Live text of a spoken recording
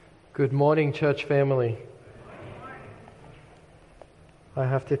Good morning, church family. I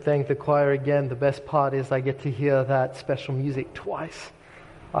have to thank the choir again. The best part is I get to hear that special music twice.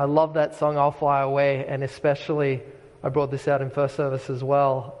 I love that song, I'll Fly Away, and especially, I brought this out in first service as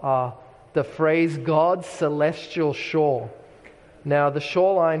well, the phrase, God's celestial shore. Now, the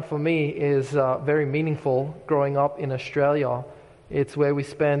shoreline for me is very meaningful. Growing up in Australia, it's where we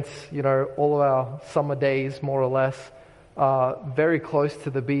spent, all of our summer days, more or less, very close to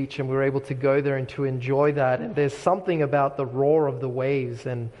the beach, and we were able to go there and to enjoy that. And there's something about the roar of the waves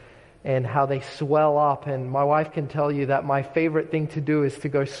and how they swell up. And my wife can tell you that my favorite thing to do is to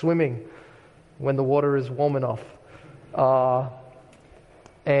go swimming when the water is warm enough. The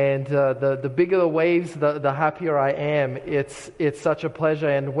bigger the waves, the happier I am. It's such a pleasure.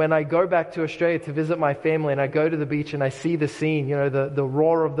 And when I go back to Australia to visit my family and I go to the beach and I see the scene, the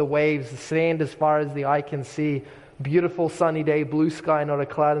roar of the waves, the sand as far as the eye can see, beautiful sunny day, blue sky, not a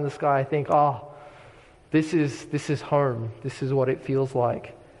cloud in the sky, I think, this is home. This is what it feels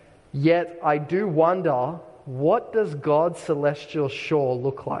like. Yet I do wonder, what does God's celestial shore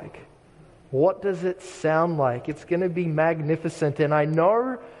look like? What does it sound like? It's going to be magnificent. And I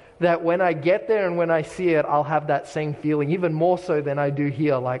know that when I get there and when I see it, I'll have that same feeling, even more so than I do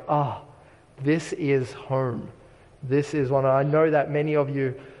here, like, this is home. This is one. I know that many of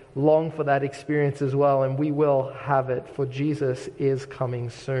you long for that experience as well, and we will have it, for Jesus is coming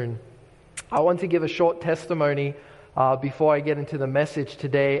soon. I want to give a short testimony before I get into the message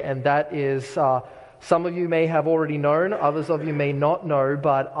today, and that is, some of you may have already known, others of you may not know,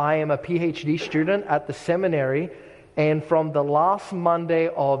 but I am a PhD student at the seminary, and from the last Monday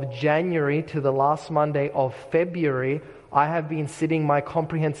of January to the last Monday of February, I have been sitting my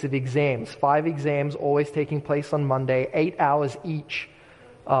comprehensive exams, 5 exams always taking place on Monday, 8 hours each.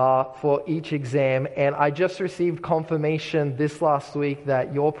 For each exam, and I just received confirmation this last week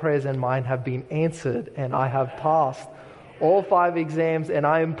that your prayers and mine have been answered, and I have passed all 5 exams, and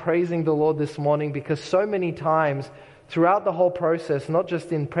I am praising the Lord this morning, because so many times throughout the whole process, not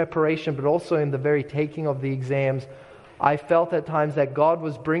just in preparation but also in the very taking of the exams, I felt at times that God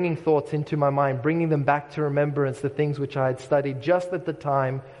was bringing thoughts into my mind, bringing them back to remembrance, the things which I had studied just at the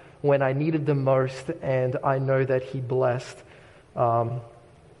time when I needed them most, and I know that He blessed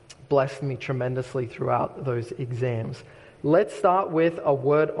me tremendously throughout those exams. Let's start with a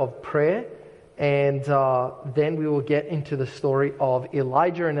word of prayer, and then we will get into the story of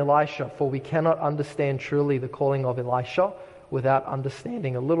Elijah and Elisha, for we cannot understand truly the calling of Elisha without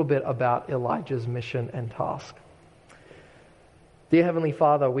understanding a little bit about Elijah's mission and task. Dear Heavenly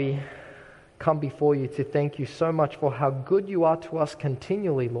Father, we come before you to thank you so much for how good you are to us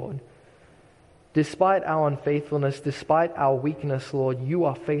continually, Lord. Despite our unfaithfulness, despite our weakness, Lord, you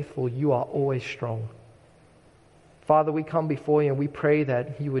are faithful, you are always strong. Father, we come before you and we pray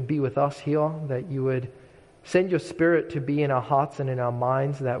that you would be with us here, that you would send your Spirit to be in our hearts and in our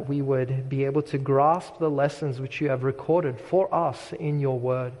minds, that we would be able to grasp the lessons which you have recorded for us in your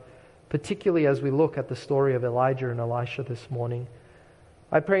word, particularly as we look at the story of Elijah and Elisha this morning.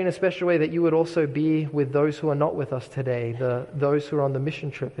 I pray in a special way that you would also be with those who are not with us today, those who are on the mission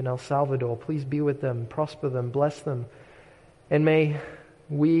trip in El Salvador. Please be with them, prosper them, bless them. And may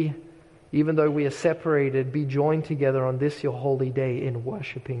we, even though we are separated, be joined together on this your holy day in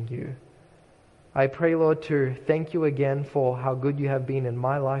worshiping you. I pray, Lord, to thank you again for how good you have been in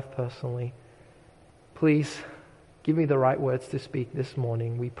my life personally. Please give me the right words to speak this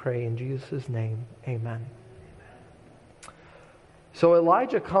morning. We pray in Jesus' name. Amen. So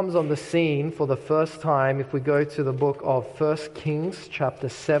Elijah comes on the scene for the first time. If we go to the book of 1 Kings chapter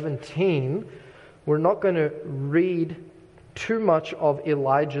 17, we're not going to read too much of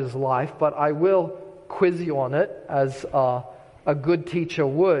Elijah's life, but I will quiz you on it as a good teacher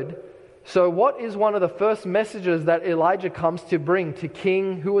would. So what is one of the first messages that Elijah comes to bring to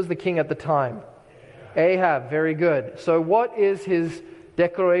King, who was the king at the time? Ahab. Very good. So what is his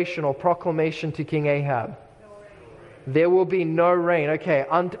declaration or proclamation to King Ahab? There will be no rain. Okay,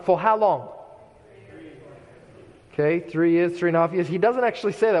 for how long? 3 years, 3.5 years. He doesn't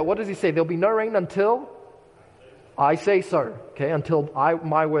actually say that. What does he say? There'll be no rain until I say so. Until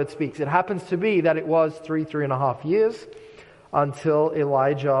my word speaks. It happens to be that it was 3.5 years until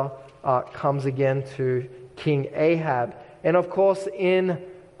Elijah comes again to King Ahab. And of course, in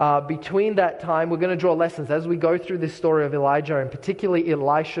between that time, we're going to draw lessons as we go through this story of Elijah, and particularly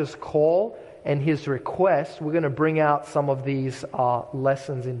Elisha's call and his request. We're going to bring out some of these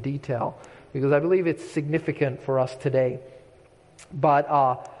lessons in detail, because I believe it's significant for us today. But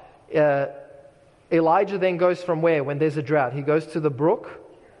Elijah then goes from where when there's a drought? He goes to the brook,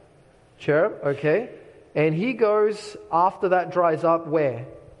 Cherith, okay? And he goes, after that dries up, where?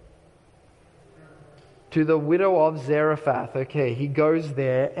 To the widow of Zarephath. Okay, he goes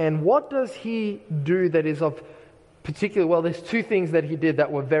there. And what does he do that is of particular? Well, there's two things that he did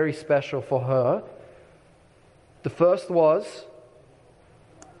that were very special for her. The first was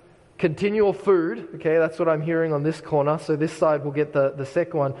continual food. Okay, that's what I'm hearing on this corner. So this side will get the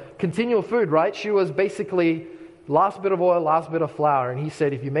second one. Continual food, right? She was basically last bit of oil, last bit of flour. And he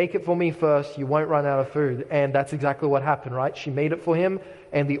said, if you make it for me first, you won't run out of food. And that's exactly what happened, right? She made it for him,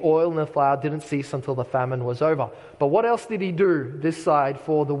 and the oil and the flour didn't cease until the famine was over. But what else did he do this side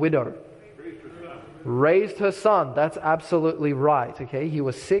for the widow? Raised her son. That's absolutely right. Okay, he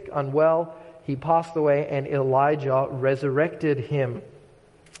was sick, unwell. He passed away, and Elijah resurrected him.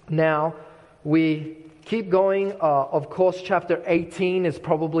 Now, we keep going. Of course, chapter 18 is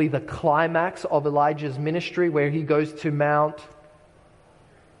probably the climax of Elijah's ministry, where he goes to Mount...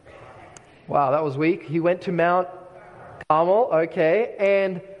 Wow, that was weak. He went to Mount Carmel, okay,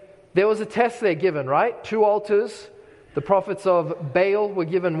 and there was a test there given, right? 2 altars. The prophets of Baal were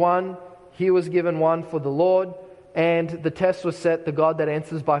given one. He was given one for the Lord. And the test was set, the God that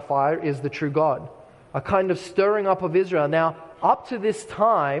answers by fire is the true God. A kind of stirring up of Israel. Now, up to this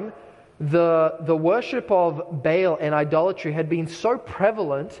time, the worship of Baal and idolatry had been so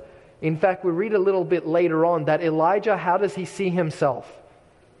prevalent. In fact, we read a little bit later on that Elijah, how does he see himself?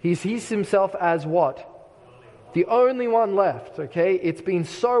 He sees himself as what? The only one left, okay? It's been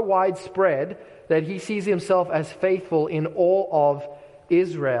so widespread that he sees himself as faithful in all of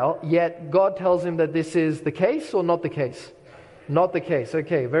Israel, yet God tells him that this is the case or not the case? Not the case.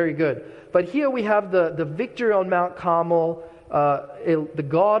 Okay, very good. But here we have the victory on Mount Carmel. The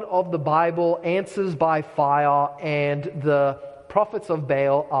God of the Bible answers by fire, and the prophets of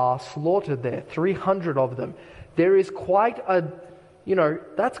Baal are slaughtered there, 300 of them. There is quite a,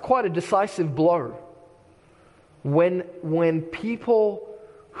 that's quite a decisive blow. When people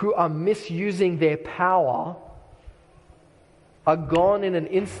who are misusing their power are gone in an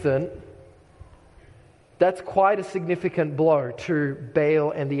instant, that's quite a significant blow to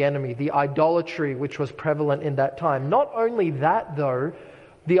Baal and the enemy, the idolatry which was prevalent in that time. Not only that, though,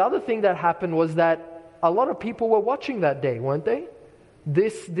 the other thing that happened was that a lot of people were watching that day, weren't they?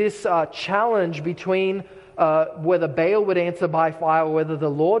 This challenge between whether Baal would answer by fire or whether the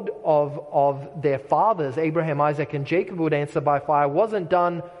Lord of their fathers, Abraham, Isaac, and Jacob, would answer by fire wasn't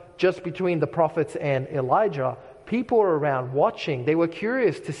done just between the prophets and Elijah. People were around watching. They were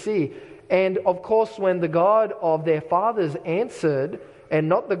curious to see. And of course, when the God of their fathers answered, and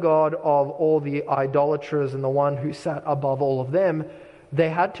not the God of all the idolaters and the one who sat above all of them, they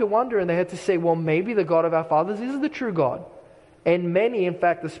had to wonder, and they had to say, well, maybe the God of our fathers is the true God. And many, in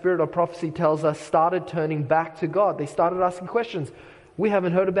fact, the spirit of prophecy tells us, started turning back to God. They started asking questions. We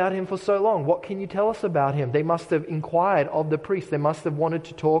haven't heard about him for so long. What can you tell us about him? They must have inquired of the priest. They must have wanted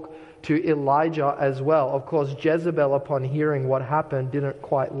to talk to Elijah as well. Of course, Jezebel, upon hearing what happened, didn't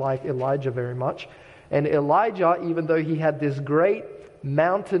quite like Elijah very much. And Elijah, even though he had this great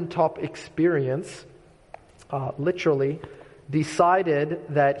mountaintop experience, literally, decided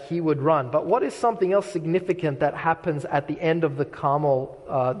that he would run. But what is something else significant that happens at the end of the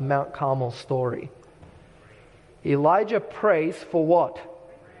Mount Carmel story? Elijah prays for what?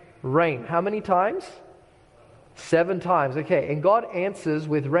 Rain. How many times? 7 times. Okay, and God answers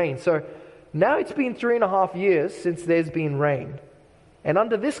with rain. So now it's been 3.5 years since there's been rain. And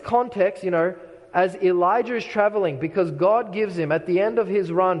under this context, as Elijah is traveling, because God gives him, at the end of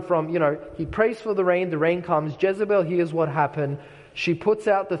his run from, he prays for the rain comes, Jezebel hears what happened, she puts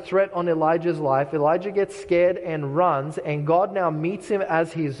out the threat on Elijah's life, Elijah gets scared and runs, and God now meets him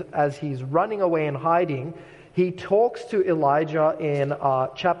as he's running away and hiding. He talks to Elijah in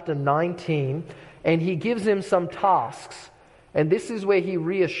chapter 19, and he gives him some tasks. And this is where he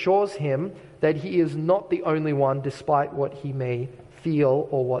reassures him that he is not the only one, despite what he may feel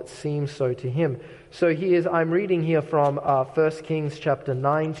or what seems so to him. So I'm reading here from 1 Kings chapter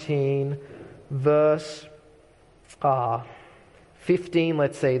 19, verse 15,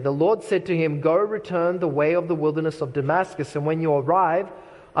 let's say. The Lord said to him, "Go, return the way of the wilderness of Damascus, and when you arrive,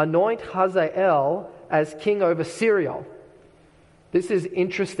 anoint Hazael as king over Syria." This is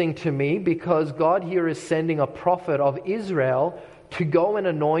interesting to me because God here is sending a prophet of Israel to go and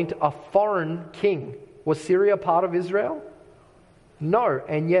anoint a foreign king. Was Syria part of Israel? No,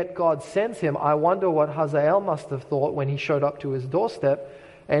 and yet God sends him. I wonder what Hazael must have thought when he showed up to his doorstep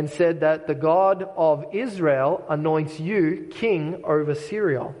and said that the God of Israel anoints you king over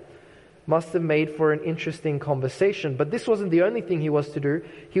Syria. Must have made for an interesting conversation. But this wasn't the only thing he was to do.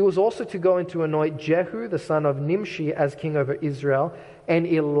 He was also to go and to anoint Jehu, the son of Nimshi, as king over Israel, and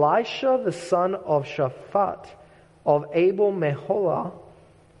Elisha, the son of Shaphat, of Abel Meholah,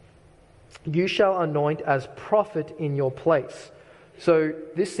 you shall anoint as prophet in your place. So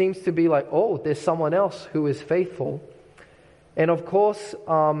this seems to be like, oh, there's someone else who is faithful. And of course,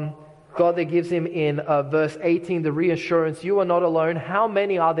 God there gives him in verse 18 the reassurance, you are not alone. How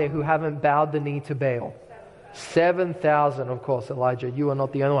many are there who haven't bowed the knee to Baal? 7,000, of course, Elijah. You are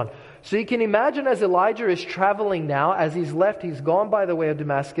not the only one. So you can imagine as Elijah is traveling now, as he's left, he's gone by the way of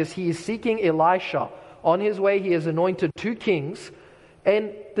Damascus, he is seeking Elisha. On his way, he has anointed 2 kings,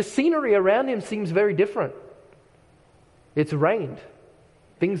 and the scenery around him seems very different. It's rained.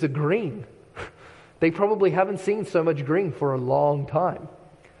 Things are green. They probably haven't seen so much green for a long time.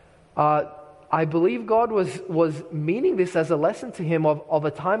 I believe God was meaning this as a lesson to him of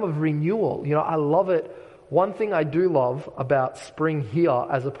a time of renewal. You know, I love it. One thing I do love about spring here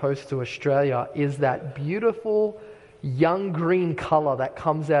as opposed to Australia is that beautiful young green color that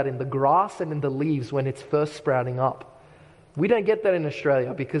comes out in the grass and in the leaves when it's first sprouting up. We don't get that in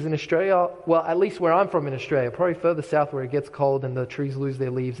Australia because in Australia, well, at least where I'm from in Australia, probably further south where it gets cold and the trees lose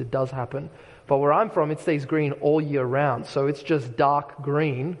their leaves, it does happen. But where I'm from, it stays green all year round. So it's just dark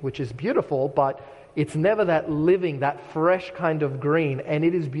green, which is beautiful, but it's never that living, that fresh kind of green, and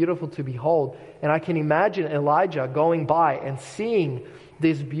it is beautiful to behold. And I can imagine Elijah going by and seeing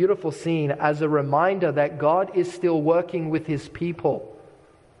this beautiful scene as a reminder that God is still working with his people.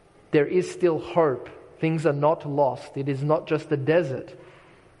 There is still hope. Things are not lost. It is not just a desert.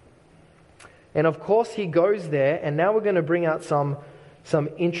 And of course he goes there, and now we're going to bring out some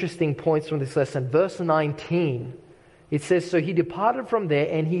interesting points from this lesson. Verse 19, it says, so he departed from there,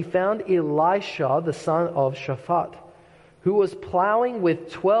 and he found Elisha, the son of Shaphat, who was plowing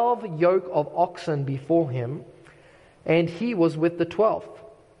with 12 yoke of oxen before him, and he was with the 12th.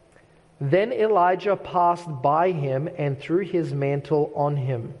 Then Elijah passed by him and threw his mantle on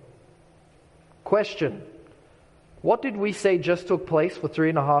him. Question: what did we say just took place for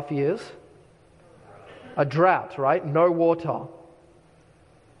 3.5 years? A drought, right? No water.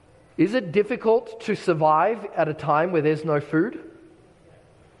 Is it difficult to survive at a time where there's no food?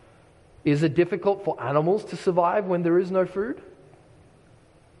 Is it difficult for animals to survive when there is no food?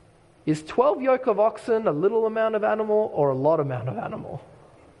 Is 12 yoke of oxen a little amount of animal or a lot amount of animal?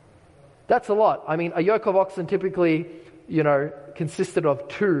 That's a lot. I mean, a yoke of oxen typically, consisted of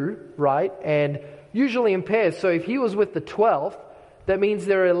 2, right? And usually in pairs. So if he was with the 12th, that means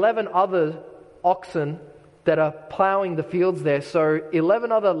there are 11 other oxen that are plowing the fields there. So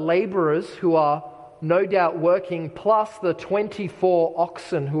 11 other laborers who are no doubt working, plus the 24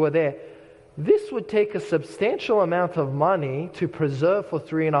 oxen who are there. This would take a substantial amount of money to preserve for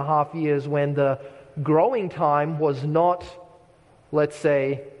 3.5 years when the growing time was not, let's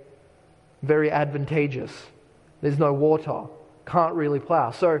say, very advantageous. There's no water. Can't really plow.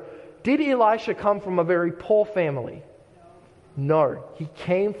 So did Elisha come from a very poor family? No, he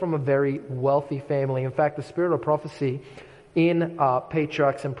came from a very wealthy family. In fact, the spirit of prophecy in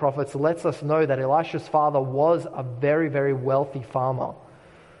Patriarchs and Prophets lets us know that Elisha's father was a very, very wealthy farmer.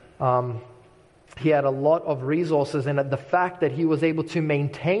 He had a lot of resources, and the fact that he was able to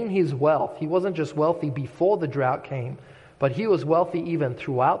maintain his wealth, he wasn't just wealthy before the drought came, but he was wealthy even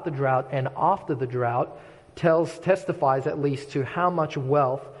throughout the drought and after the drought, testifies at least to how much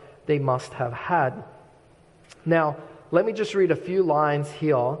wealth they must have had. Now, let me just read a few lines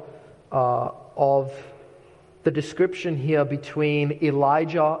here of the description here between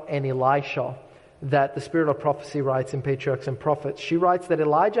Elijah and Elisha that the Spirit of Prophecy writes in Patriarchs and Prophets. She writes that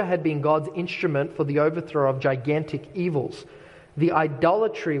Elijah had been God's instrument for the overthrow of gigantic evils. The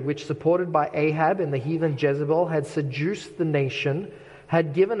idolatry which, supported by Ahab and the heathen Jezebel, had seduced the nation,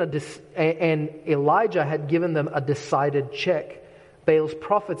 and Elijah had given them a decided check. Baal's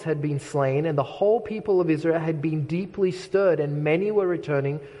prophets had been slain, and the whole people of Israel had been deeply stirred, and many were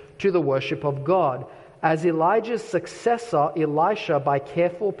returning to the worship of God. As Elijah's successor, Elisha, by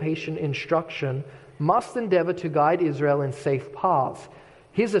careful, patient instruction, must endeavor to guide Israel in safe paths.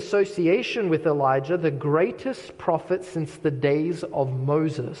 His association with Elijah, the greatest prophet since the days of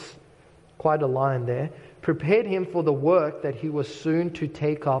Moses, quite a line there, prepared him for the work that he was soon to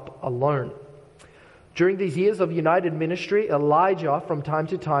take up alone. During these years of united ministry, Elijah, from time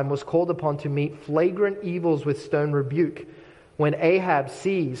to time, was called upon to meet flagrant evils with stern rebuke. When Ahab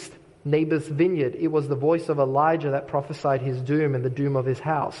seized Naboth's vineyard, it was the voice of Elijah that prophesied his doom and the doom of his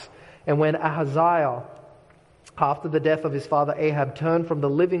house. And when Ahaziah, after the death of his father Ahab, turned from the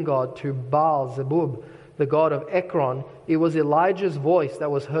living God to Baal-zebub, the god of Ekron, it was Elijah's voice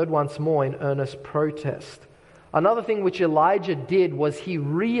that was heard once more in earnest protest. Another thing which Elijah did was he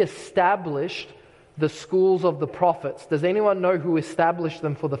re-established the schools of the prophets. Does anyone know who established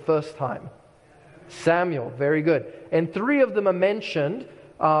them for the first time? Samuel. Very good. And 3 of them are mentioned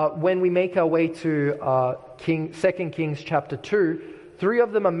when we make our way to 2 Kings chapter 2, 3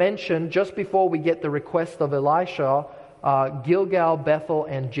 of them are mentioned just before we get the request of Elisha, Gilgal, Bethel,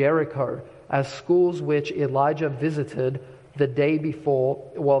 and Jericho, as schools which Elijah visited the day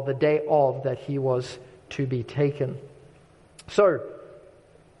of that he was to be taken. So,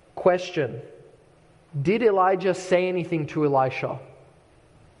 question. Did Elijah say anything to Elisha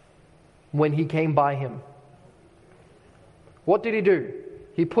when he came by him? What did he do?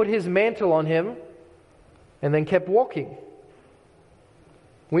 He put his mantle on him and then kept walking.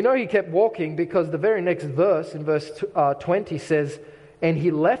 We know he kept walking because the very next verse, in verse 20, says, "And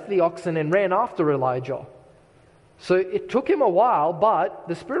he left the oxen and ran after Elijah." So it took him a while, but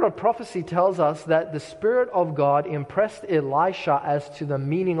the spirit of prophecy tells us that the Spirit of God impressed Elisha as to the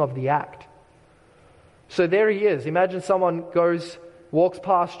meaning of the act. So there he is. Imagine someone walks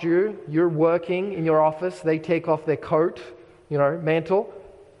past you, you're working in your office, they take off their coat, mantle,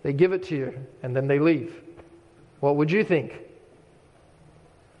 they give it to you, and then they leave. What would you think?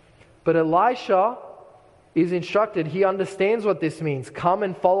 But Elisha is instructed, he understands what this means. Come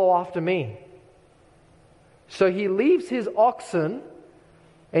and follow after me. So he leaves his oxen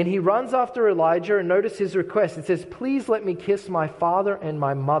and he runs after Elijah, and notice his request. It says, "Please let me kiss my father and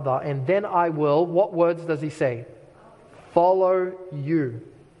my mother, and then I will," what words does he say? "Follow you."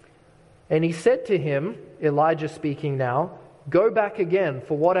 And he said to him, Elijah speaking now, "Go back again,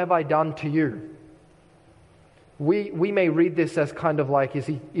 for what have I done to you?" We may read this as kind of like, is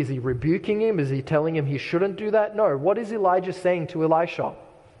he rebuking him? Is he telling him he shouldn't do that? No. What is Elijah saying to Elisha?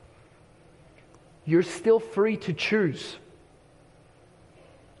 You're still free to choose.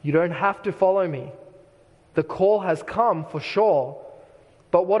 You don't have to follow me. The call has come for sure.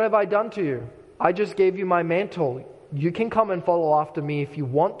 But what have I done to you? I just gave you my mantle. You can come and follow after me if you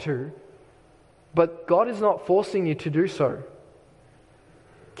want to. But God is not forcing you to do so.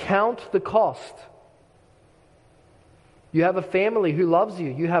 Count the cost. You have a family who loves you.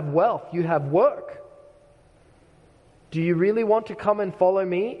 You have wealth. You have work. Do you really want to come and follow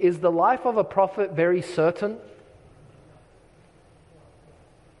me? Is the life of a prophet very certain?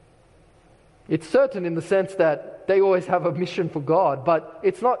 It's certain in the sense that they always have a mission for God, but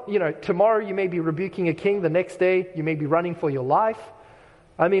it's not, tomorrow you may be rebuking a king, the next day you may be running for your life.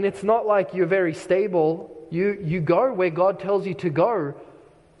 I mean, it's not like you're very stable. You go where God tells you to go.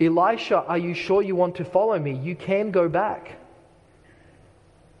 Elisha, are you sure you want to follow me? You can go back.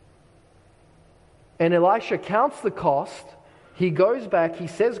 And Elisha counts the cost. He goes back. He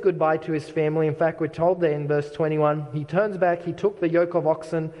says goodbye to his family. In fact, we're told there in verse 21, he turns back. He took the yoke of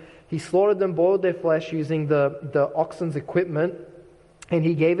oxen. He slaughtered them, boiled their flesh using the oxen's equipment. And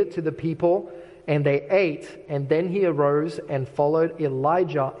he gave it to the people. And they ate. And then he arose and followed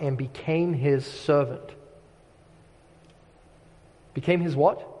Elijah and became his servant. Became his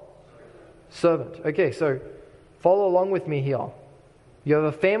what? Servant. Okay, so follow along with me here. You have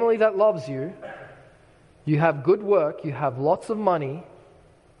a family that loves you. You have good work. You have lots of money.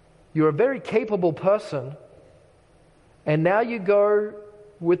 You're a very capable person. And now you go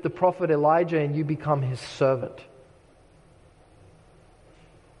with the prophet Elijah and you become his servant.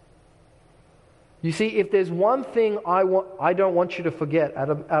 You see, if there's one thing I don't want you to forget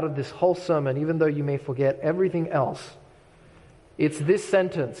out of this whole sermon, even though you may forget everything else, it's this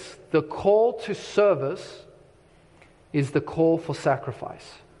sentence: the call to service is the call for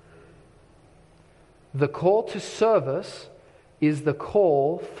sacrifice. The call to service is the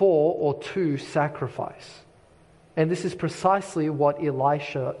call for or to sacrifice. And this is precisely what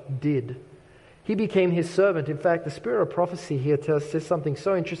Elisha did. He became his servant. In fact, the spirit of prophecy here says something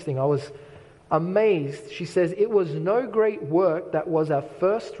so interesting. I was amazed. She says, "It was no great work that was at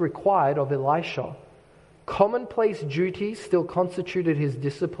first required of Elisha. Commonplace duties still constituted his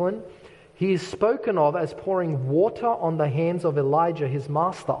discipline. He is spoken of as pouring water on the hands of Elijah, his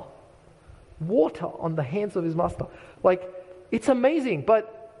master." Water on the hands of his master. It's amazing.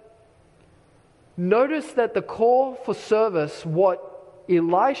 But notice that the call for service, what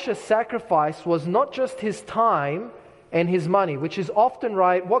Elisha sacrificed, was not just his time and his money, which is often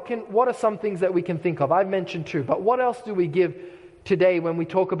right. What are some things that we can think of? I've mentioned 2, but what else do we give today when we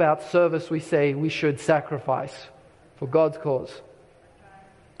talk about service? We say we should sacrifice for God's cause.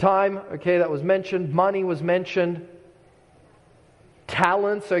 Time, okay, that was mentioned. Money was mentioned.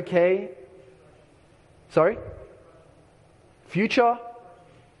 Talents, okay. Sorry? Future?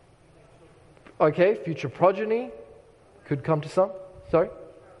 Okay, future progeny. Could come to some. Sorry?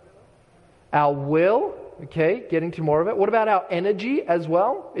 Our will. Okay, getting to more of it. What about our energy as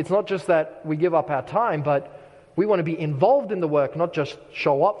well? It's not just that we give up our time, but we want to be involved in the work, not just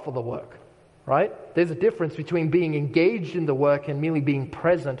show up for the work. right? There's a difference between being engaged in the work and merely being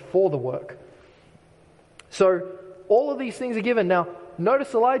present for the work. So all of these things are given. Now,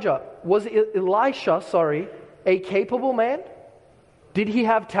 notice Elisha, a capable man? Did he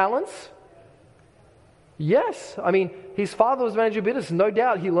have talents? Yes. I mean, his father was managing business. No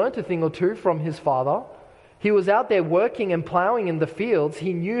doubt he learned a thing or two from his father. He was out there working and plowing in the fields.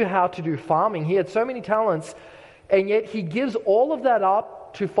 He knew how to do farming. He had so many talents, and yet he gives all of that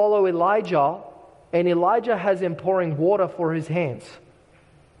up to follow Elijah, and Elijah has him pouring water for his hands.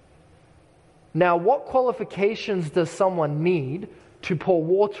 Now, what qualifications does someone need to pour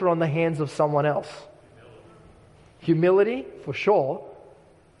water on the hands of someone else? Humility, for sure.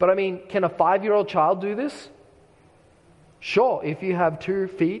 But I mean, can a 5-year-old child do this? Sure, if you have 2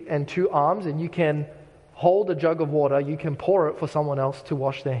 feet and 2 arms and you can hold a jug of water, you can pour it for someone else to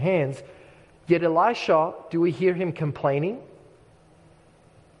wash their hands. Yet Elisha, do we hear him complaining?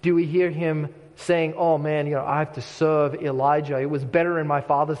 Do we hear him saying, oh man, I have to serve Elijah. It was better in my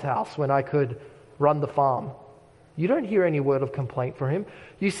father's house when I could run the farm. You don't hear any word of complaint from him.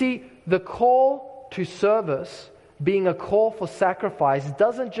 You see, the call to service, being a call for sacrifice,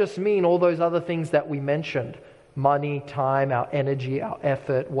 doesn't just mean all those other things that we mentioned. Money, time, our energy, our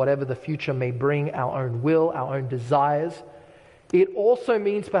effort, whatever the future may bring, our own will, our own desires. It also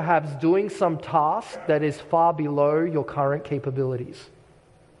means perhaps doing some task that is far below your current capabilities.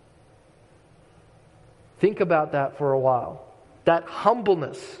 Think about that for a while. That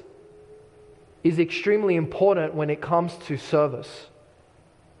humbleness is extremely important when it comes to service.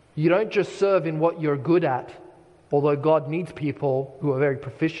 You don't just serve in what you're good at, although God needs people who are very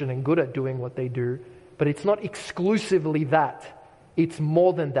proficient and good at doing what they do, but it's not exclusively that. It's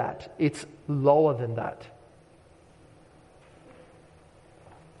more than that. It's lower than that.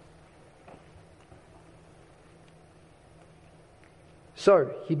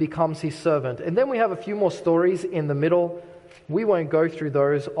 So he becomes his servant. And then we have a few more stories in the middle. We won't go through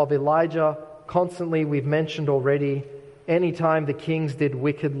those of Elijah. Constantly, we've mentioned already, anytime the kings did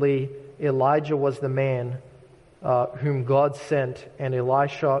wickedly, Elijah was the man whom God sent, and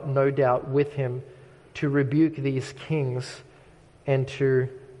Elisha, no doubt, with him to rebuke these kings and to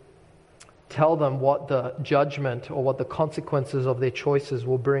tell them what the judgment or what the consequences of their choices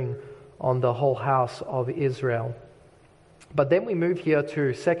will bring on the whole house of Israel. But then we move here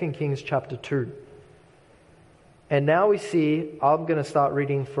to 2 Kings chapter 2. And now we see, I'm going to start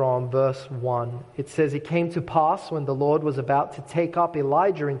reading from verse 1. It says, "It came to pass when the Lord was about to take up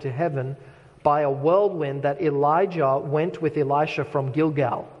Elijah into heaven by a whirlwind that Elijah went with Elisha from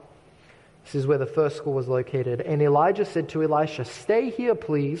Gilgal." This is where the first school was located. "And Elijah said to Elisha, 'Stay here,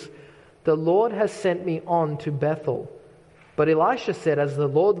 please. The Lord has sent me on to Bethel.' But Elisha said, 'As the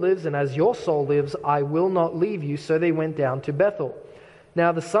Lord lives and as your soul lives, I will not leave you.' So they went down to Bethel.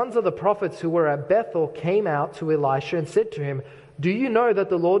 Now the sons of the prophets who were at Bethel came out to Elisha and said to him, 'Do you know that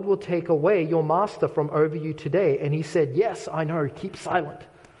the Lord will take away your master from over you today?' And he said, 'Yes, I know. Keep silent.'"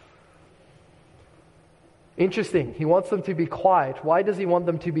 Interesting. He wants them to be quiet. Why does he want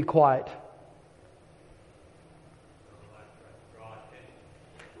them to be quiet?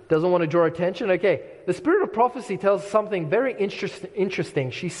 Doesn't want to draw attention? Okay. The spirit of prophecy tells something very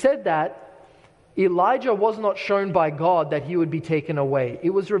interesting. She said that Elijah was not shown by God that he would be taken away. It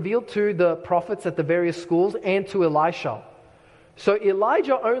was revealed to the prophets at the various schools and to Elisha. So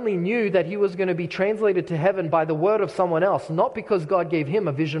Elijah only knew that he was going to be translated to heaven by the word of someone else, not because God gave him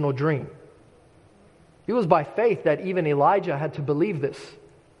a vision or dream. It was by faith that even Elijah had to believe this.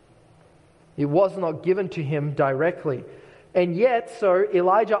 It was not given to him directly. And yet, so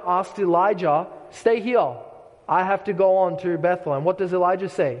Elijah asked Elijah, "Stay here. I have to go on to Bethel." And what does Elijah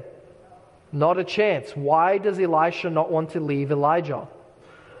say? Not a chance. Why does Elisha not want to leave Elijah?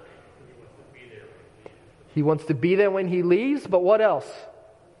 He wants to be there when he leaves, but what else?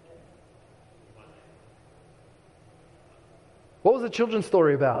 What was the children's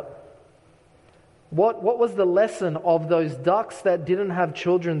story about? What was the lesson of those ducks that didn't have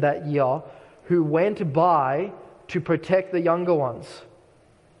children that year who went by to protect the younger ones?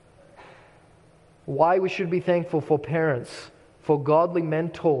 Why we should be thankful for parents, for godly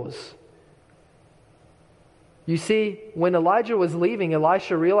mentors. You see, when Elijah was leaving,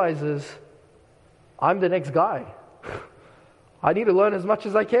 Elisha realizes, I'm the next guy. I need to learn as much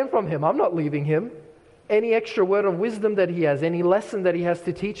as I can from him. I'm not leaving him. Any extra word of wisdom that he has, any lesson that he has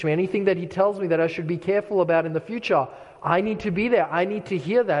to teach me, anything that he tells me that I should be careful about in the future, I need to be there. I need to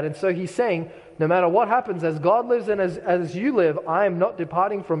hear that. And so he's saying, no matter what happens, as God lives and as you live, I am not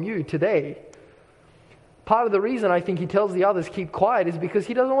departing from you today. Part of the reason I think he tells the others keep quiet is because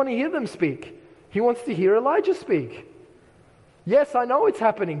he doesn't want to hear them speak. He wants to hear Elijah speak. Yes, I know it's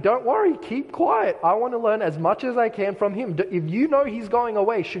happening. Don't worry. Keep quiet. I want to learn as much as I can from him. If you know he's going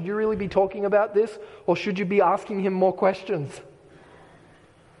away, should you really be talking about this? Or should you be asking him more questions?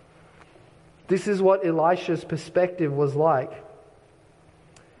 This is what Elisha's perspective was like.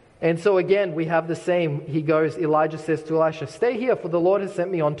 And so again, we have the same. Elijah says to Elisha, "Stay here, for the Lord has sent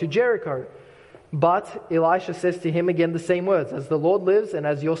me on to Jericho." But Elisha says to him again the same words, "As the Lord lives and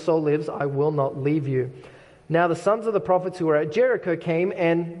as your soul lives, I will not leave you." Now the sons of the prophets who were at Jericho came,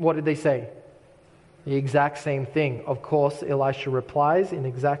 and what did they say? The exact same thing. Of course, Elisha replies in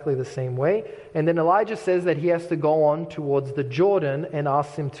exactly the same way. And then Elijah says that he has to go on towards the Jordan and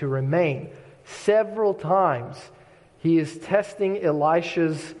asks him to remain. Several times he is testing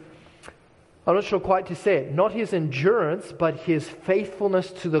Elisha's, I'm not sure quite to say it, not his endurance, but his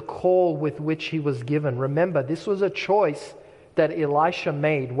faithfulness to the call with which he was given. Remember, this was a choice that Elisha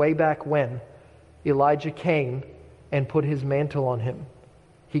made way back when Elijah came and put his mantle on him.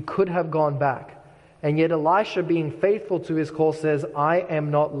 He could have gone back. And yet Elisha, being faithful to his call, says, "I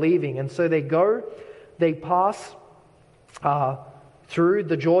am not leaving." And so they pass through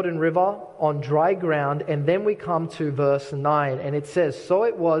the Jordan River on dry ground, and then we come to verse 9, and it says, "So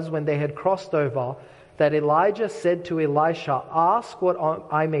it was when they had crossed over that Elijah said to Elisha, 'Ask what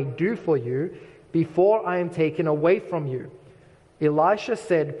I may do for you before I am taken away from you.' Elisha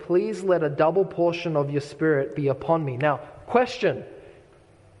said, 'Please let a double portion of your spirit be upon me.'" Now, question.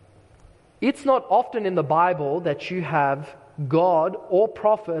 It's not often in the Bible that you have God or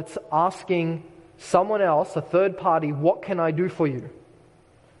prophets asking someone else, a third party, "What can I do for you?"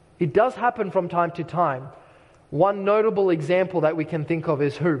 It does happen from time to time. One notable example that we can think of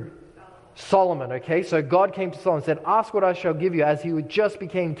is who? Solomon, okay? So God came to Solomon and said, "Ask what I shall give you," as he just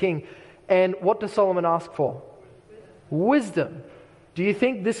became king. And what does Solomon ask for? Wisdom. Do you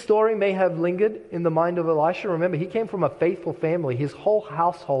think this story may have lingered in the mind of Elisha? Remember, he came from a faithful family. His whole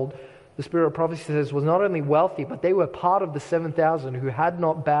household, the Spirit of Prophecy says, was not only wealthy, but they were part of the 7,000 who had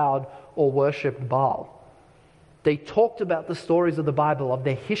not bowed or worshipped Baal. They talked about the stories of the Bible, of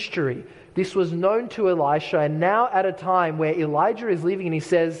their history. This was known to Elisha, and now at a time where Elijah is leaving and he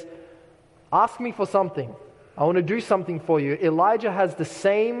says, "Ask me for something. I want to do something for you." Elijah has the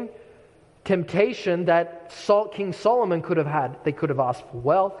same temptation that King Solomon could have had. They could have asked for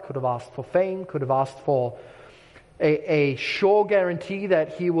wealth, could have asked for fame, could have asked for a sure guarantee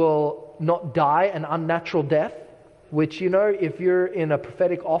that he will not die an unnatural death, which, if you're in a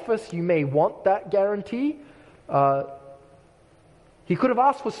prophetic office, you may want that guarantee. He could have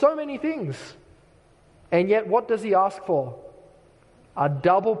asked for so many things. And yet, what does he ask for? A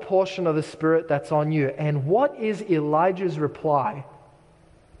double portion of the Spirit that's on you. And what is Elijah's reply?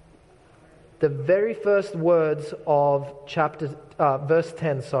 The very first words of verse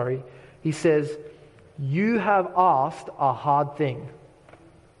 10, he says, "You have asked a hard thing."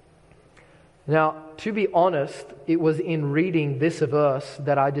 Now, to be honest, it was in reading this verse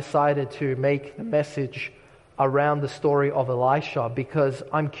that I decided to make the message around the story of Elisha, because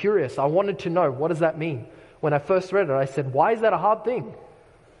I'm curious. I wanted to know, what does that mean? When I first read it, I said, why is that a hard thing?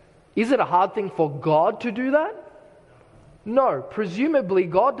 Is it a hard thing for God to do that? No, presumably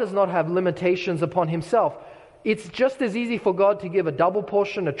God does not have limitations upon himself. It's just as easy for God to give a double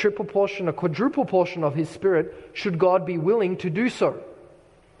portion, a triple portion, a quadruple portion of his Spirit, should God be willing to do so.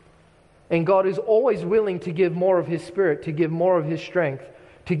 And God is always willing to give more of his Spirit, to give more of his strength,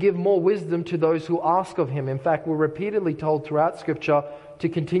 to give more wisdom to those who ask of him. In fact, we're repeatedly told throughout Scripture to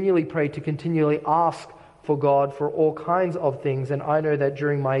continually pray, to continually ask for God for all kinds of things. And I know that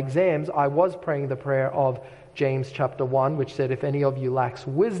during my exams, I was praying the prayer of James chapter 1, which said, "If any of you lacks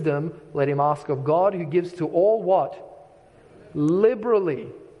wisdom, let him ask of God, who gives to all" what? Liberally.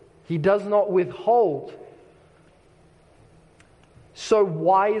 He does not withhold. So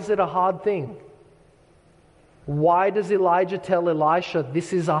why is it a hard thing? Why does Elijah tell Elisha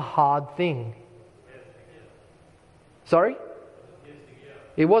this is a hard thing? Sorry?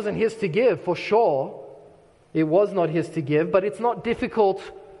 It wasn't his to give, for sure. It was not his to give, but it's not difficult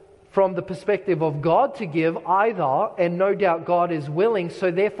from the perspective of God to give either, and no doubt God is willing,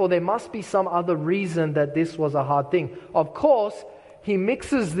 so therefore there must be some other reason that this was a hard thing. Of course, he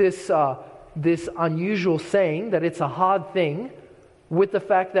mixes this unusual saying that it's a hard thing with the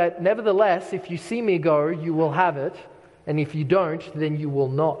fact that nevertheless, if you see me go, you will have it, and if you don't, then you will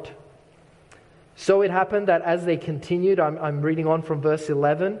not. So it happened that as they continued, I'm reading on from verse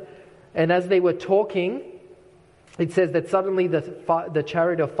 11, and as they were talking, it says that suddenly the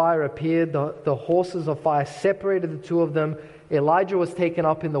chariot of fire appeared, the horses of fire separated the two of them. Elijah was taken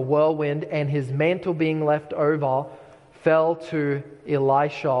up in the whirlwind, and his mantle being left over fell to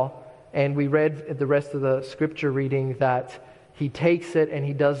Elisha. And we read the rest of the scripture reading that he takes it and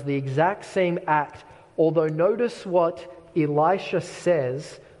he does the exact same act. Although notice what Elisha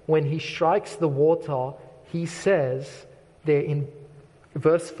says when he strikes the water. He says there in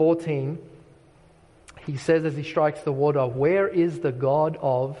verse 14, he says as he strikes the water, "Where is the God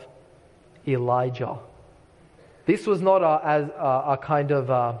of Elijah?" This was not a kind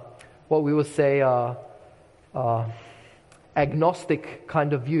of what we would say agnostic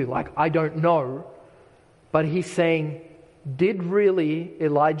kind of view, like I don't know. But he's saying, did really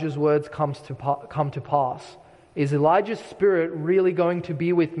Elijah's words come to pass? Is Elijah's spirit really going to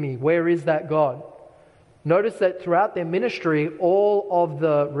be with me? Where is that God? Notice that throughout their ministry, all of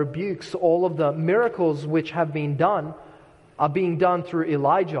the rebukes, all of the miracles which have been done are being done through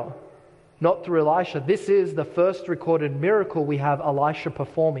Elijah, not through Elisha. This is the first recorded miracle we have Elisha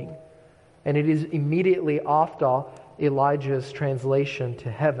performing. And it is immediately after Elijah's translation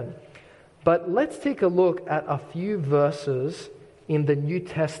to heaven. But let's take a look at a few verses in the New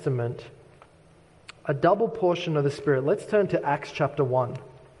Testament. A double portion of the Spirit. Let's turn to Acts chapter 1.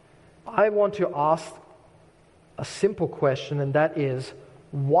 I want to ask a simple question, and that is,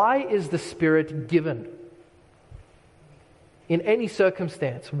 why is the Spirit given? In any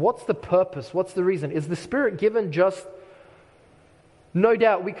circumstance, what's the purpose? What's the reason? Is the Spirit given just... No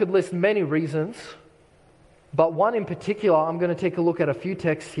doubt we could list many reasons, but one in particular, I'm going to take a look at a few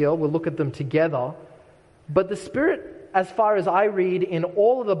texts here. We'll look at them together. But the Spirit, as far as I read in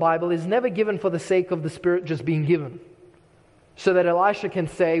all of the Bible, is never given for the sake of the Spirit just being given. So that Elisha can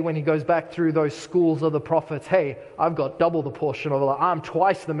say when he goes back through those schools of the prophets, hey, I've got double the portion of it. I'm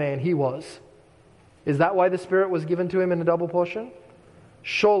twice the man he was. Is that why the Spirit was given to him in a double portion?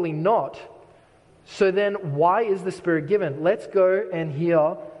 Surely not. So then why is the Spirit given? Let's go and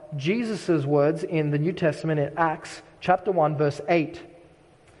hear Jesus' words in the New Testament in Acts chapter 1 verse 8.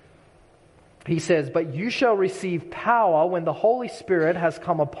 He says, "But you shall receive power when the Holy Spirit has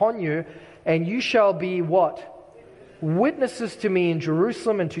come upon you, and you shall be" what? "Witnesses to me in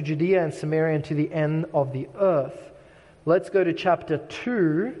Jerusalem and to Judea and Samaria and to the end of the earth." Let's go to chapter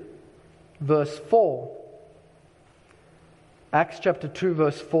 2 verse 4. Acts chapter 2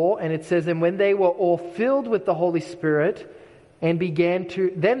 verse 4, and it says, "And when they were all filled with the Holy Spirit and began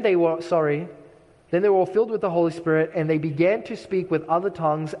to..." Then they were all filled with the Holy Spirit and they began to speak with other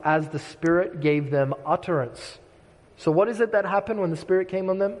tongues as the Spirit gave them utterance. So what is it that happened when the Spirit came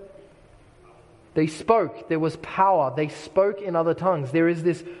on them? They spoke. There was power. They spoke in other tongues. There is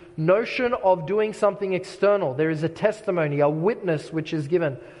this notion of doing something external. There is a testimony, a witness which is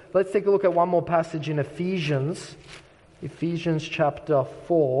given. Let's take a look at one more passage in Ephesians. Ephesians chapter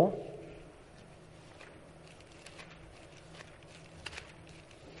 4.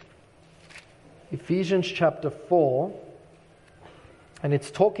 Ephesians chapter 4. And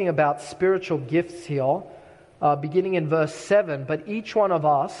it's talking about spiritual gifts here, beginning in verse 7. But to each one of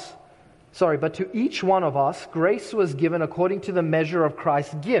us, grace was given according to the measure of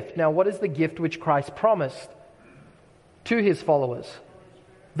Christ's gift. Now, what is the gift which Christ promised to his followers?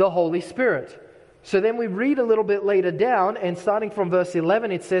 The Holy Spirit. So then we read a little bit later down, and starting from verse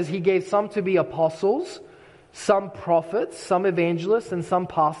 11, it says, He gave some to be apostles, some prophets, some evangelists, and some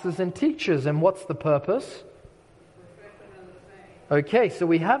pastors and teachers. And what's the purpose? Okay, so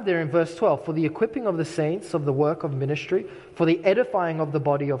we have there in verse 12, for the equipping of the saints of the work of ministry, for the edifying of the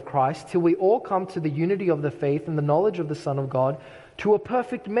body of Christ, till we all come to the unity of the faith and the knowledge of the Son of God, to a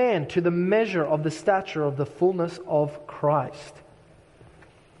perfect man, to the measure of the stature of the fullness of Christ.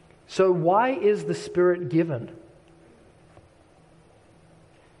 So why is the Spirit given?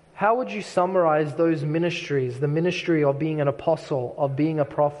 How would you summarize those ministries? The ministry of being an apostle, of being a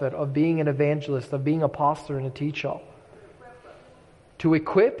prophet, of being an evangelist, of being a pastor and a teacher? To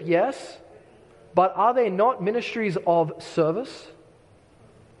equip, yes. But are they not ministries of service?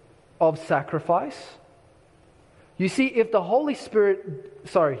 Of sacrifice? You see, if the Holy Spirit...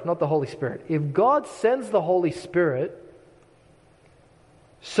 If God sends the Holy Spirit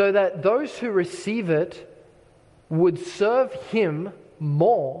so that those who receive it would serve Him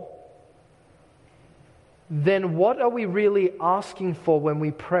more, then what are we really asking for when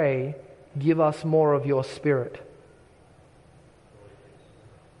we pray, give us more of your Spirit?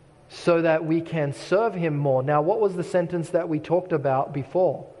 So that we can serve Him more. Now, what was the sentence that we talked about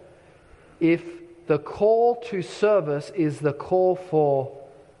before? If the call to service is the call for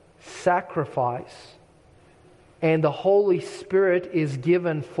sacrifice, and the Holy Spirit is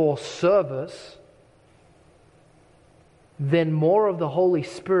given for service, then more of the Holy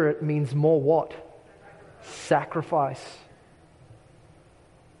Spirit means more what? Sacrifice.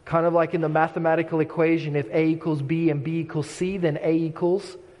 Kind of like in the mathematical equation, if A equals B and B equals C, then A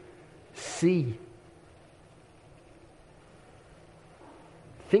equals C.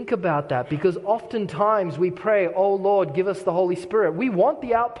 Think about that, because oftentimes we pray, oh Lord, give us the Holy Spirit. We want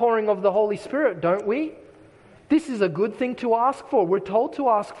the outpouring of the Holy Spirit, don't we? This is a good thing to ask for. We're told to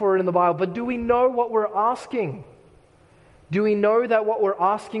ask for it in the Bible, but do we know what we're asking? Do we know that what we're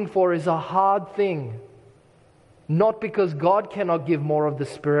asking for is a hard thing? Not because God cannot give more of the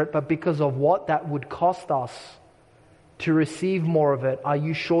Spirit, but because of what that would cost us to receive more of it. Are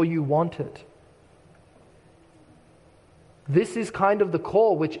you sure you want it? This is kind of the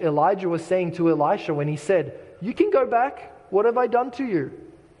call which Elijah was saying to Elisha when he said, you can go back. What have I done to you?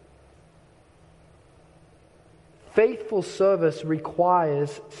 Faithful service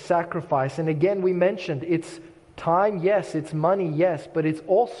requires sacrifice. And again, we mentioned it's time, yes, it's money, yes, but it's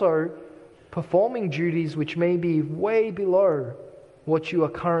also performing duties which may be way below what you are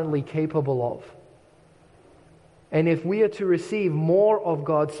currently capable of. And if we are to receive more of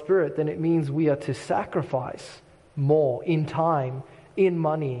God's Spirit, then it means we are to sacrifice more in time, in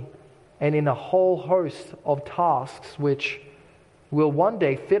money, and in a whole host of tasks which will one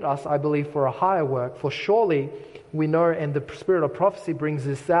day fit us, I believe, for a higher work. For surely we know, and the spirit of prophecy brings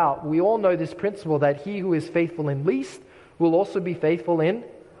this out, we all know this principle that he who is faithful in least will also be faithful in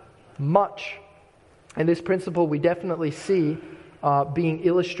much. And this principle we definitely see being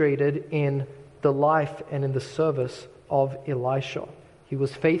illustrated in the life and in the service of Elisha. He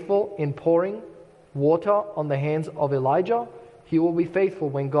was faithful in pouring water on the hands of Elijah. He will be faithful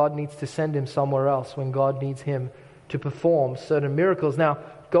when God needs to send him somewhere else, when God needs him to perform certain miracles. Now,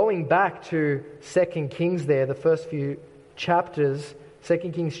 going back to 2 Kings there, the first few chapters, 2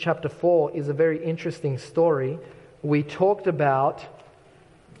 Kings chapter 4 is a very interesting story. We talked about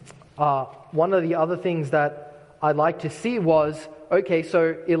one of the other things that I'd like to see was, okay,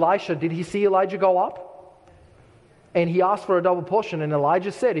 so Elisha, did he see Elijah go up? And he asked for a double portion, and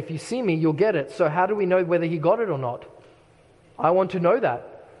Elijah said, if you see me, you'll get it. So how do we know whether he got it or not? I want to know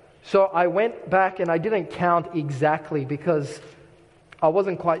that. So I went back and I didn't count exactly because I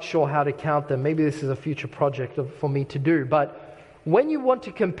wasn't quite sure how to count them. Maybe this is a future project for me to do. But when you want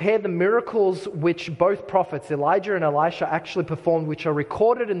to compare the miracles which both prophets, Elijah and Elisha, actually performed, which are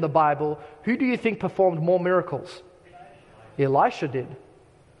recorded in the Bible, who do you think performed more miracles? Elisha did.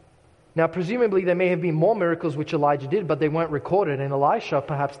 Now, presumably there may have been more miracles which Elijah did, but they weren't recorded, and Elisha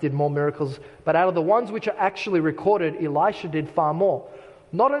perhaps did more miracles. But out of the ones which are actually recorded, Elisha did far more.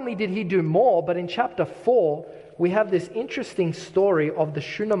 Not only did he do more, but in chapter 4, we have this interesting story of the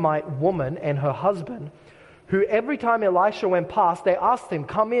Shunammite woman and her husband, who every time Elisha went past, they asked him,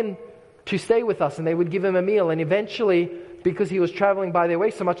 come in to stay with us, and they would give him a meal. And eventually, because he was traveling by their way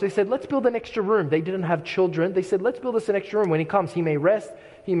so much, they said, let's build an extra room. They didn't have children. They said, let's build us an extra room. When he comes, he may rest,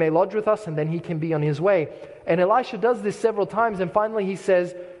 he may lodge with us, and then he can be on his way. And Elisha does this several times, and finally he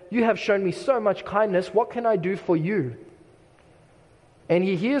says, you have shown me so much kindness. What can I do for you? And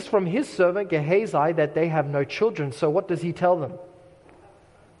he hears from his servant Gehazi that they have no children. So what does he tell them?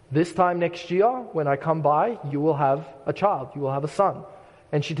 This time next year, when I come by, you will have a child. You will have a son.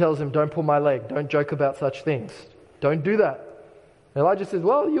 And she tells him, don't pull my leg. Don't joke about such things. Don't do that. And Elijah says,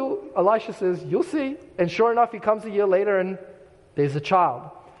 Elisha says, you'll see. And sure enough, he comes a year later and there's a child.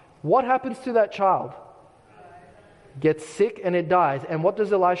 What happens to that child? Gets sick and it dies. And what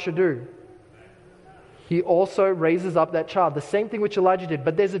does Elisha do? He also raises up that child. The same thing which Elijah did.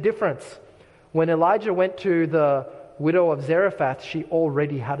 But there's a difference. When Elijah went to the widow of Zarephath, she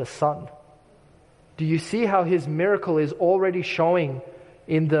already had a son. Do you see how his miracle is already showing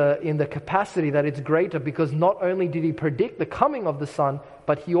in the capacity that it's greater? Because not only did he predict the coming of the son,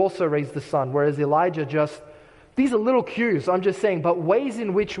 but he also raised the son. Whereas Elijah these are little cues, I'm just saying, but ways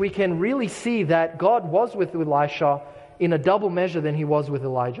in which we can really see that God was with Elisha in a double measure than he was with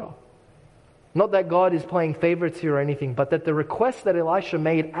Elijah. Not that God is playing favorites here or anything, but that the request that Elisha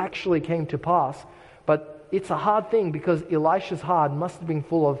made actually came to pass. But it's a hard thing because Elisha's heart must have been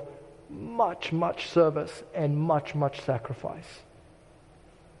full of much, much service and much, much sacrifice.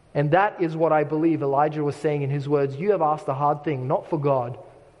 And that is what I believe Elijah was saying in his words. You have asked a hard thing, not for God,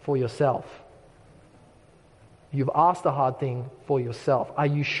 for yourself. You've asked a hard thing for yourself. Are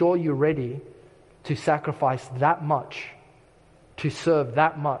you sure you're ready to sacrifice that much, to serve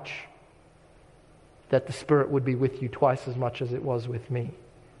that much, that the Spirit would be with you twice as much as it was with me?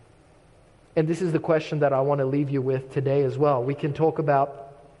 And this is the question that I want to leave you with today as well. We can talk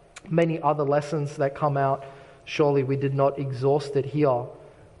about many other lessons that come out. Surely we did not exhaust it here.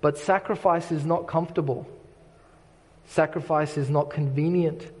 But sacrifice is not comfortable. Sacrifice is not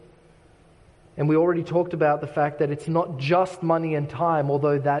convenient. And we already talked about the fact that it's not just money and time,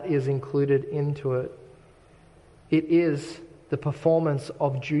 although that is included into it. It is the performance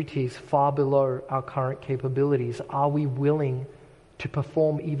of duties far below our current capabilities. Are we willing to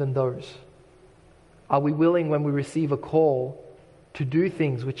perform even those? Are we willing, when we receive a call, to do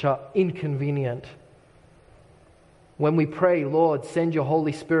things which are inconvenient? When we pray, Lord, send your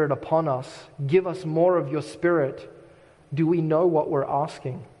Holy Spirit upon us, give us more of your Spirit, do we know what we're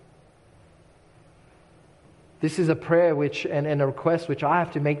asking? This is a prayer and a request which I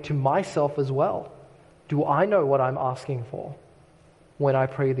have to make to myself as well. Do I know what I'm asking for when I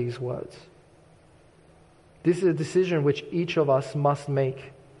pray these words? This is a decision which each of us must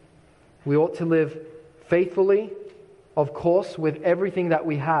make. We ought to live faithfully, of course, with everything that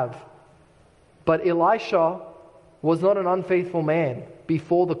we have. But Elisha was not an unfaithful man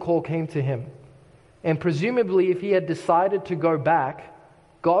before the call came to him. And presumably, if he had decided to go back,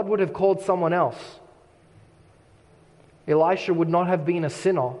 God would have called someone else. Elisha would not have been a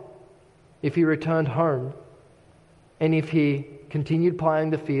sinner if he returned home and if he continued plowing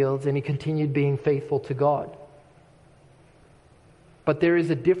the fields and he continued being faithful to God. But there is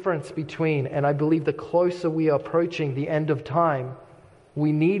a difference between, and I believe the closer we are approaching the end of time,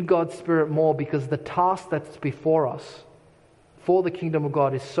 we need God's Spirit more because the task that's before us for the kingdom of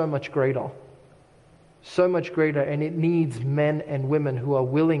God is so much greater. So much greater, and it needs men and women who are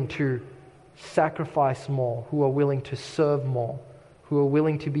willing to sacrifice more, who are willing to serve more, who are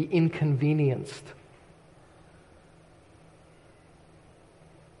willing to be inconvenienced.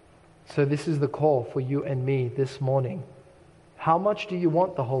 So this is the call for you and me this morning. How much do you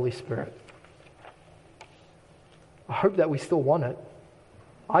want the Holy Spirit? I hope that we still want it.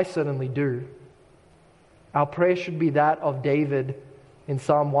 I certainly do. Our prayer should be that of David in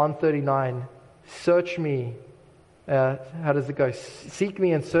Psalm 139. Search me. How does it go? Seek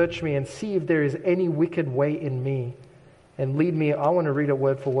me and search me and see if there is any wicked way in me and lead me. I want to read it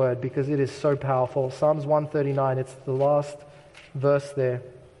word for word because it is so powerful. Psalms 139, it's the last verse there.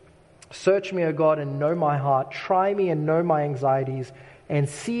 Search me, O God, and know my heart. Try me and know my anxieties and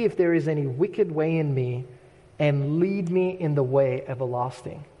see if there is any wicked way in me and lead me in the way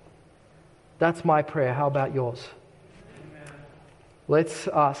everlasting. That's my prayer. How about yours? Amen. Let's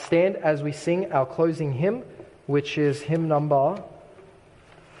stand as we sing our closing hymn, which is hymn number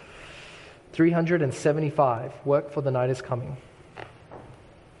 375. Work for the night is coming.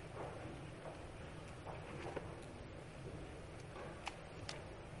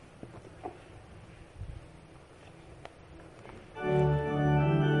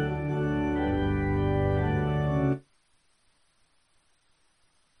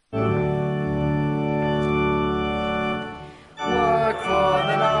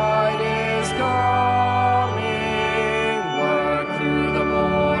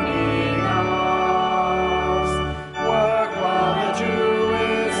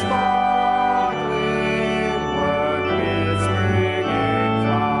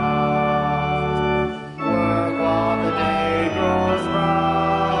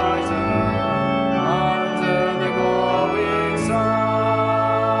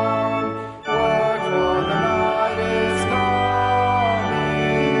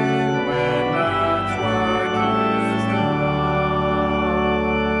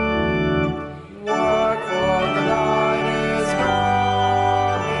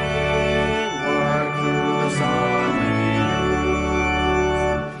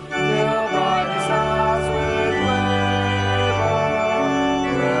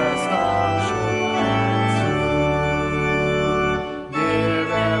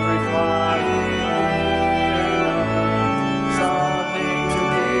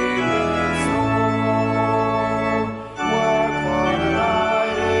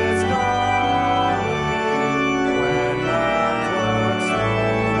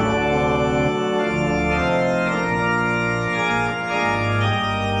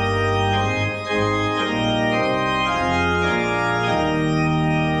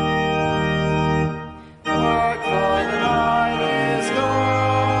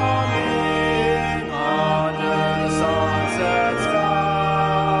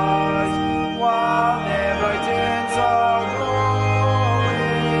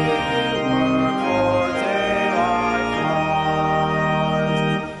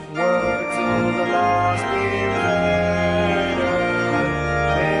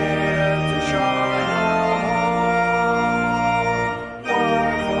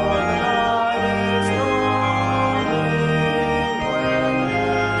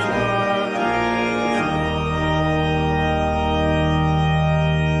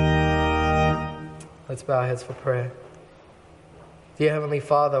 Let's bow our heads for prayer. Dear Heavenly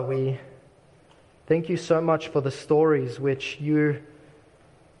Father, we thank you so much for the stories which you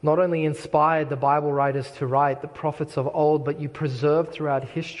not only inspired the Bible writers to write, the prophets of old, but you preserved throughout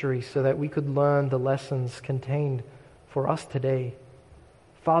history so that we could learn the lessons contained for us today.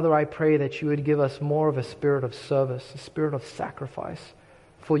 Father, I pray that you would give us more of a spirit of service, a spirit of sacrifice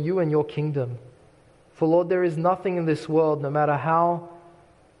for you and your kingdom. For Lord, there is nothing in this world, no matter how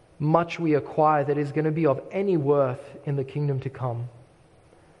much we acquire, that is going to be of any worth in the kingdom to come,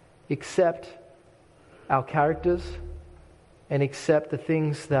 except our characters and except the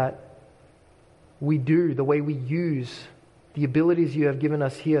things that we do, the way we use the abilities you have given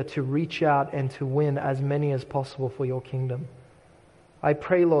us here to reach out and to win as many as possible for your kingdom. I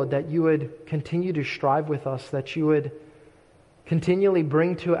pray, Lord, that you would continue to strive with us, that you would continually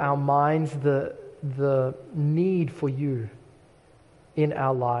bring to our minds the need for you in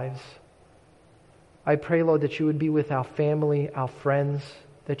our lives. I pray, Lord, that you would be with our family, our friends,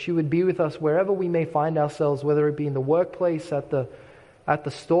 that you would be with us wherever we may find ourselves, whether it be in the workplace, at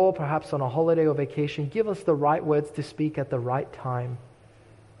the store, perhaps on a holiday or vacation. Give us the right words to speak at the right time,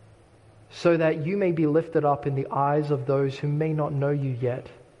 so that you may be lifted up in the eyes of those who may not know you yet,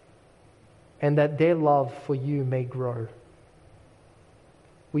 and that their love for you may grow.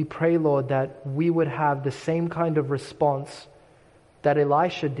 We pray, Lord, that we would have the same kind of response that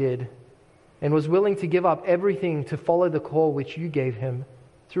Elisha did and was willing to give up everything to follow the call which you gave him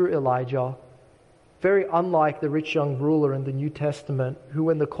through Elijah. Very unlike the rich young ruler in the New Testament, who,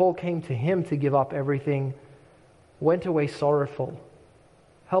 when the call came to him to give up everything, went away sorrowful.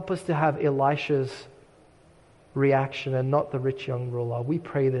 Help us to have Elisha's reaction and not the rich young ruler. We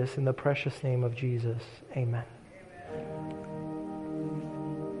pray this in the precious name of Jesus. Amen.